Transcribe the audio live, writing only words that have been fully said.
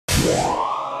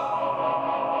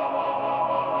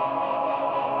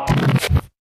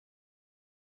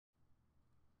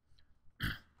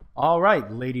All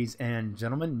right, ladies and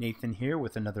gentlemen, Nathan here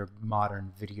with another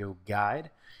modern video guide.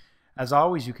 As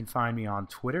always, you can find me on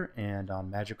Twitter and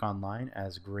on Magic Online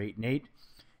as Great Nate.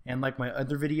 And like my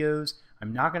other videos,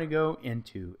 I'm not going to go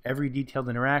into every detailed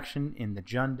interaction in the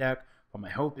Jund deck, but my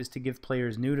hope is to give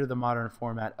players new to the modern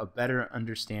format a better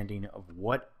understanding of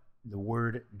what the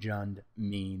word Jund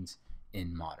means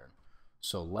in Modern.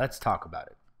 So let's talk about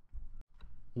it.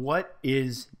 What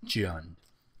is Jund?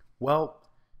 Well,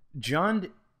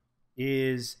 Jund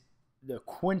is the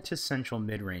quintessential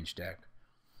mid-range deck.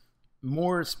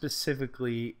 More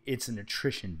specifically, it's an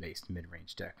attrition-based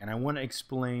mid-range deck, and I want to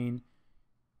explain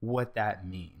what that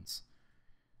means.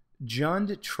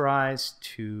 Jund tries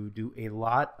to do a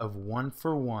lot of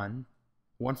one-for-one-ing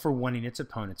its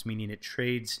opponents, meaning it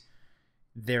trades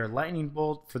their Lightning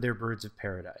Bolt for their Birds of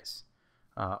Paradise,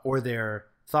 or their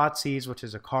Thoughtseize, which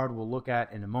is a card we'll look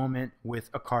at in a moment,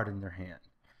 with a card in their hand.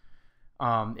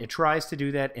 It tries to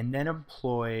do that and then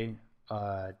employ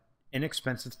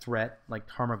inexpensive threat like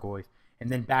Tarmogoyf, and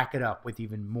then back it up with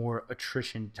even more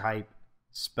attrition type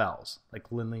spells like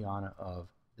Liliana of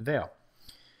the Veil.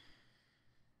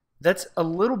 That's a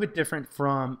little bit different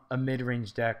from a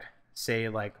mid-range deck, say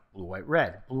like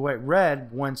Blue-White-Red.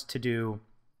 Blue-White-Red wants to do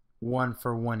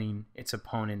one-for-one-ing its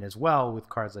opponent as well with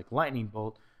cards like Lightning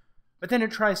Bolt, but then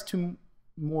it tries to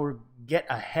more get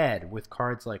ahead with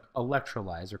cards like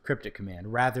Electrolyze or Cryptic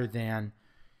Command rather than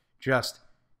just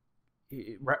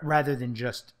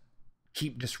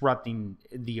keep disrupting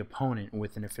the opponent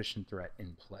with an efficient threat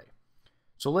in play.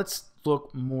 So let's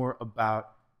look more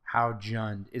about how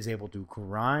Jund is able to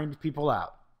grind people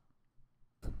out.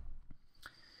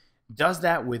 Does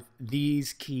that with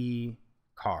these key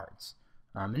cards,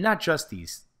 and not just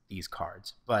these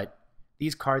cards, but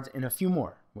these cards and a few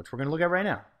more, which we're going to look at right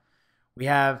now. We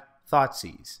have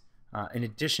Thoughtseize. In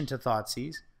addition to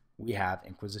Thoughtseize, we have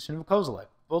Inquisition of Kozilek.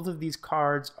 Both of these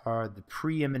cards are the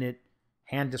preeminent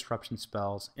hand disruption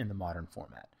spells in the modern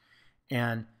format.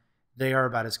 And they are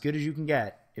about as good as you can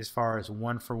get as far as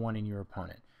one-for-one-ing your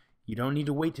opponent. You don't need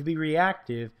to wait to be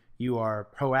reactive. You are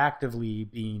proactively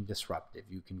being disruptive.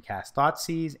 You can cast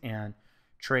Thoughtseize and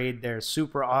trade their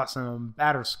super awesome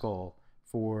Batterskull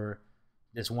for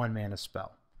this one-mana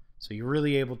spell. So you're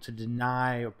really able to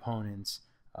deny opponents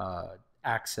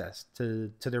access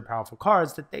to their powerful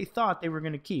cards that they thought they were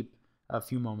going to keep a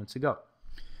few moments ago.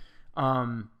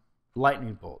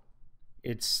 Lightning Bolt.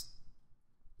 It's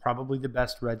probably the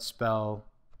best red spell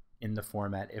in the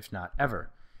format, if not ever.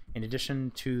 In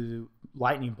addition to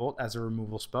Lightning Bolt as a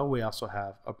removal spell, we also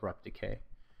have Abrupt Decay.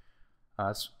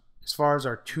 As far as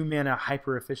our 2-mana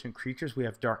hyper-efficient creatures, we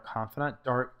have Dark Confidant.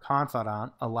 Dark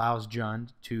Confidant allows Jund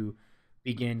to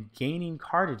begin gaining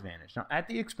card advantage. Now, at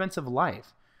the expense of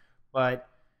life, but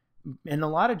in a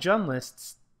lot of Jund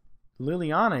lists,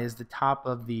 Liliana is the top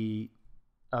of the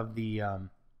mana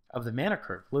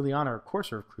curve. Liliana or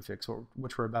Courser of Kruphix,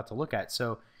 which we're about to look at.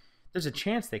 So there's a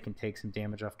chance they can take some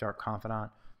damage off Dark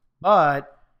Confidant,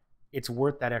 but it's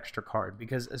worth that extra card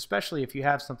because especially if you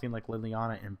have something like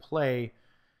Liliana in play,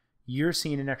 you're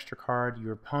seeing an extra card.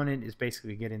 Your opponent is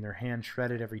basically getting their hand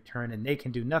shredded every turn, and they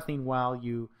can do nothing while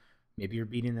maybe you're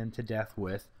beating them to death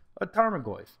with a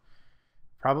Tarmogoyf.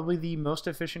 Probably the most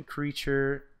efficient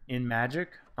creature in Magic.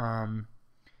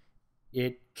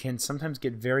 It can sometimes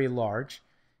get very large,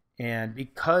 and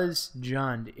because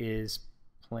Jund is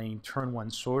playing turn 1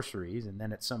 sorceries and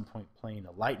then at some point playing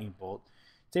a Lightning Bolt,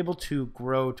 it's able to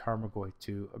grow Tarmogoyf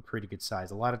to a pretty good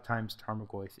size. A lot of times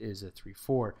Tarmogoyf is a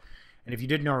 3/4, and if you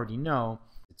didn't already know,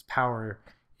 its power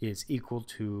is equal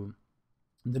to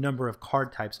the number of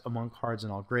card types among cards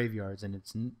in all graveyards, and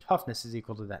its toughness is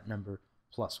equal to that number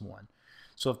 +1.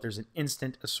 So if there's an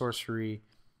instant, a sorcery,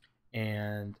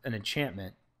 and an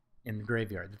enchantment in the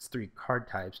graveyard, that's 3 card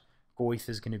types, Goyf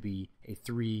is going to be a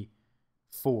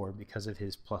 3/4 because of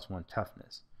his +1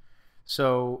 toughness.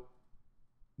 So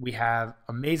we have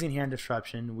amazing hand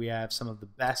disruption. We have some of the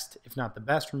best, if not the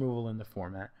best, removal in the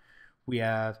format. We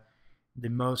have the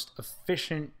most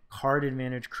efficient card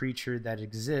advantage creature that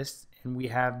exists, and we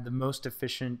have the most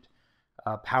efficient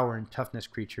power and toughness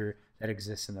creature that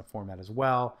exists in the format as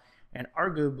well. And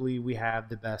arguably, we have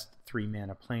the best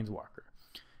 3-mana Planeswalker.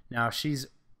 Now, she's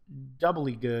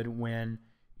doubly good when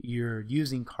you're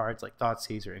using cards like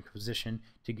Thoughtseize or Inquisition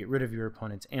to get rid of your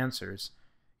opponent's answers.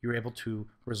 You're able to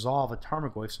resolve a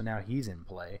Tarmogoyf, so now he's in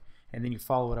play, and then you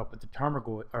follow it up with the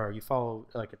Tarmogoyf, or you follow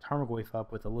like a Tarmogoyf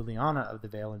up with a Liliana of the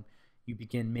Veil, and you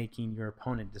begin making your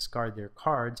opponent discard their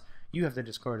cards, you have to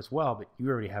discard as well, but you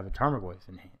already have a Tarmogoyf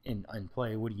in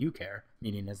play. What do you care?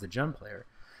 Meaning as the Jund player.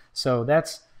 So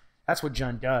that's what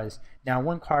Jund does. Now,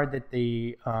 one card that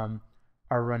they are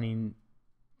running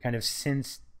kind of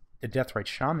since the Deathrite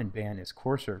Shaman ban is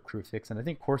Courser of Kruphix, and I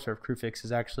think Courser of Kruphix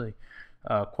is actually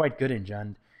quite good in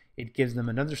Jund. It gives them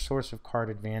another source of card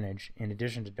advantage in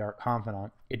addition to Dark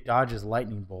Confidant. It dodges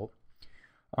Lightning Bolt.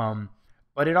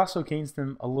 But it also gains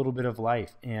them a little bit of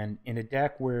life. And in a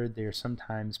deck where they're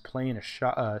sometimes playing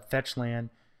a fetch land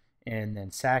and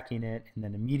then sacking it and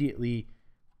then immediately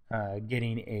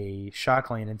getting a shock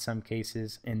land in some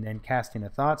cases and then casting a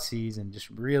Thoughtseize and just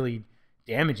really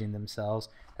damaging themselves.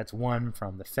 That's 1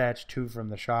 from the fetch, 2 from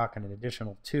the shock, and an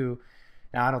additional 2.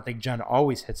 Now, I don't think Jund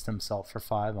always hits themselves for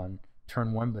 5 on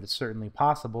turn 1, but it's certainly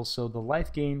possible. So the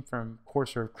life gain from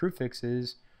Courser of Kruphix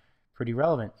is pretty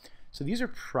relevant. So these are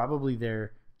probably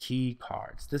their key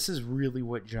cards. This is really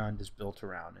what Jund is built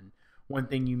around. And one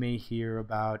thing you may hear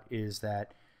about is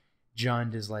that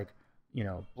Jund is like, you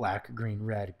know, black, green,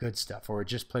 red, good stuff, or it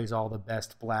just plays all the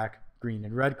best black, green,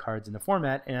 and red cards in the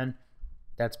format, and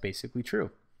that's basically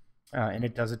true. And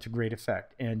it does it to great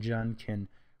effect. And Jund can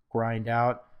grind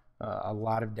out a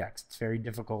lot of decks. It's very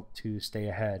difficult to stay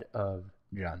ahead of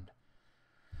Jund.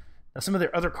 Now, some of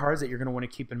their other cards that you're going to want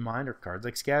to keep in mind are cards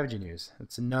like Scavenging Ooze.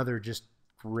 It's another just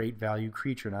great value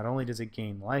creature. Not only does it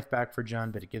gain life back for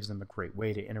Jund, but it gives them a great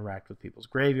way to interact with people's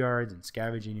graveyards, and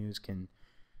Scavenging Ooze can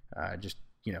just,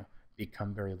 you know,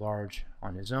 become very large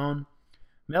on his own.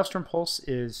 Maelstrom Pulse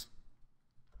is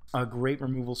a great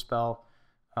removal spell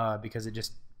because it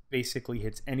just basically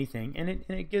hits anything, and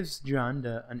it gives Jund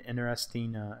an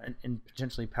interesting and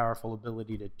potentially powerful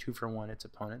ability to 2-for-1 its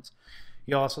opponents.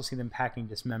 You also see them packing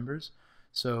Dismembers,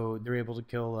 so they're able to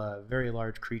kill very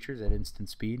large creatures at instant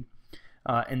speed.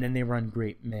 And then they run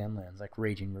great manlands like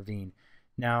Raging Ravine.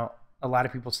 Now, a lot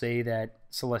of people say that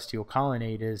Celestial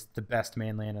Colonnade is the best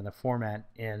manland in the format,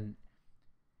 and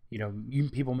you know,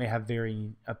 people may have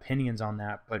varying opinions on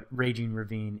that, but Raging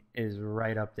Ravine is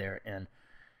right up there. And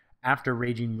after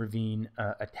Raging Ravine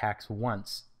attacks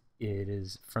once, it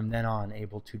is from then on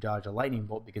able to dodge a Lightning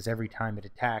Bolt, because every time it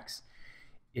attacks,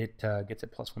 it gets a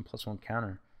 +1/+1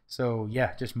 counter. So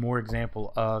yeah, just more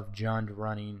example of Jund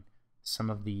running some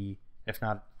of the, if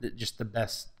not just the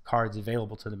best cards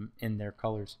available to them in their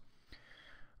colors.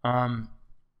 So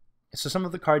some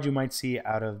of the cards you might see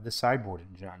out of the sideboard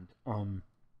in Jund.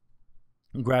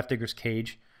 Grafdigger's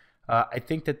Cage. I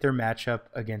think that their matchup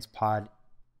against Pod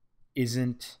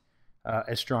isn't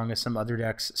as strong as some other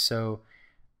decks, so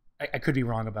I could be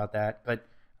wrong about that, but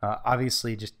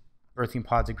obviously just Birthing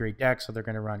Pod's a great deck, so they're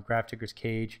going to run Grafdigger's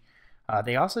Cage.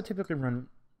 They also typically run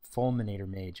Fulminator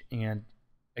Mage, and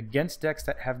against decks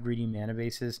that have greedy mana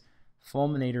bases,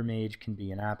 Fulminator Mage can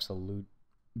be an absolute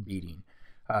beating.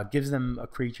 Gives them a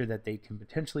creature that they can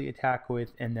potentially attack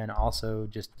with, and then also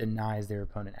just denies their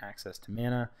opponent access to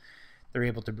mana. They're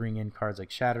able to bring in cards like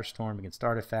Shatterstorm against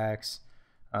artifacts.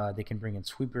 They can bring in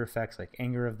sweeper effects like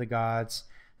Anger of the Gods,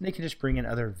 and they can just bring in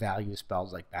other value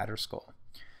spells like Batterskull.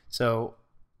 So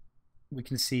we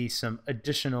can see some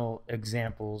additional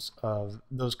examples of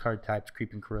those card types: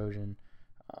 Creeping Corrosion,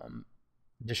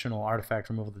 additional artifact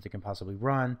removal that they can possibly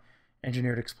run,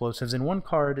 Engineered Explosives, and one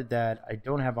card that I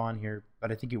don't have on here,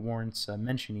 but I think it warrants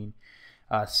mentioning.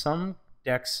 Some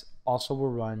decks also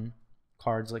will run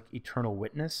cards like Eternal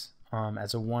Witness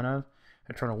as a one-of.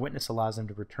 Eternal Witness allows them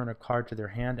to return a card to their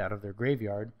hand out of their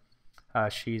graveyard.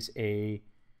 She's a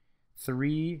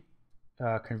 3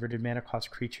 converted mana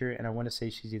cost creature, and I want to say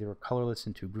she's either a colorless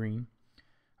and 2 green.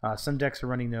 Some decks are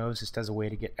running those just as a way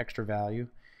to get extra value.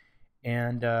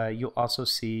 And you'll also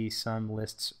see some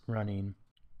lists running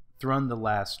Thrun the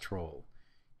Last Troll.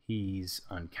 He's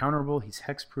uncounterable, he's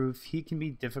hexproof, he can be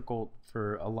difficult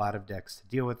for a lot of decks to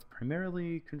deal with,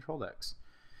 primarily control decks.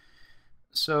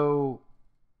 So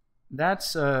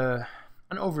that's an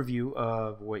overview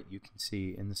of what you can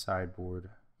see in the sideboard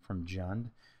from Jund.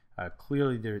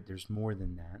 Clearly there's more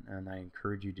than that, and I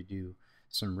encourage you to do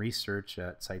some research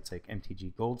at sites like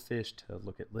MTG Goldfish to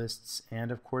look at lists, and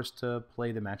of course to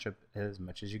play the matchup as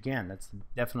much as you can. That's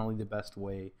definitely the best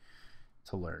way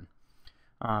to learn.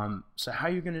 So how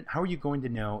are you going to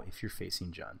know if you're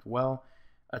facing Jund? Well,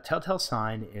 a telltale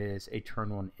sign is a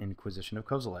turn 1 Inquisition of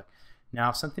Kozilek.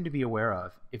 Now, something to be aware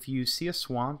of: if you see a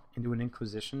swamp into an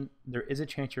Inquisition, there is a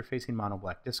chance you're facing mono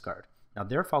black discard. Now,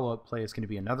 their follow-up play is going to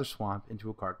be another swamp into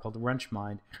a card called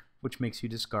Wrenchmind, which makes you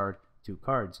discard 2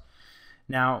 cards.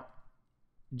 Now,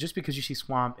 just because you see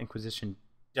Swamp Inquisition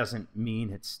doesn't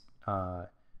mean it's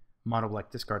mono black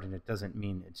discard, and it doesn't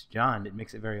mean it's Jund. It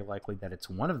makes it very likely that it's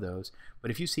one of those. But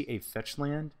if you see a fetch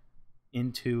land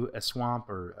into a swamp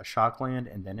or a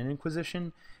shockland and then an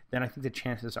Inquisition, then I think the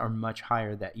chances are much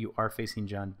higher that you are facing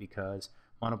Jund, because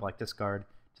mono black discard,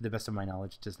 to the best of my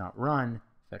knowledge, does not run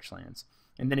fetch lands.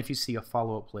 And then if you see a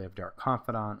follow-up play of Dark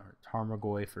Confidant or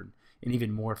Tarmogoyf, and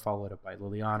even more followed up by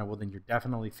Liliana, well, then you're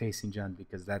definitely facing Jund,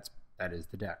 because that is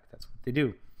the deck. That's what they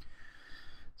do.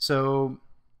 So,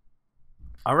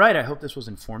 all right, I hope this was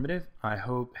informative. I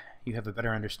hope you have a better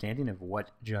understanding of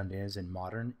what Jund is in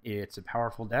Modern. It's a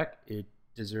powerful deck. It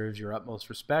deserves your utmost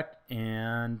respect,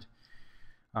 and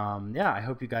yeah, I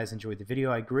hope you guys enjoyed the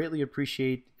video. I greatly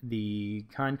appreciate the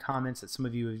kind comments that some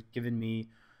of you have given me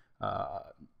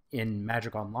in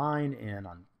Magic Online and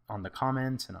on the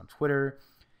comments and on Twitter,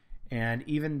 and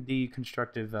even the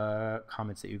constructive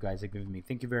comments that you guys have given me.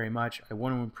 Thank you very much. I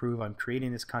want to improve. I'm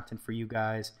creating this content for you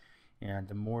guys, and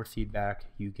the more feedback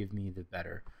you give me, the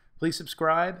better. Please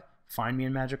subscribe. Find me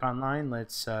in Magic Online.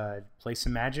 Let's play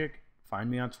some Magic. Find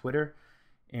me on Twitter,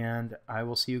 and I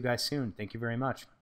will see you guys soon. Thank you very much.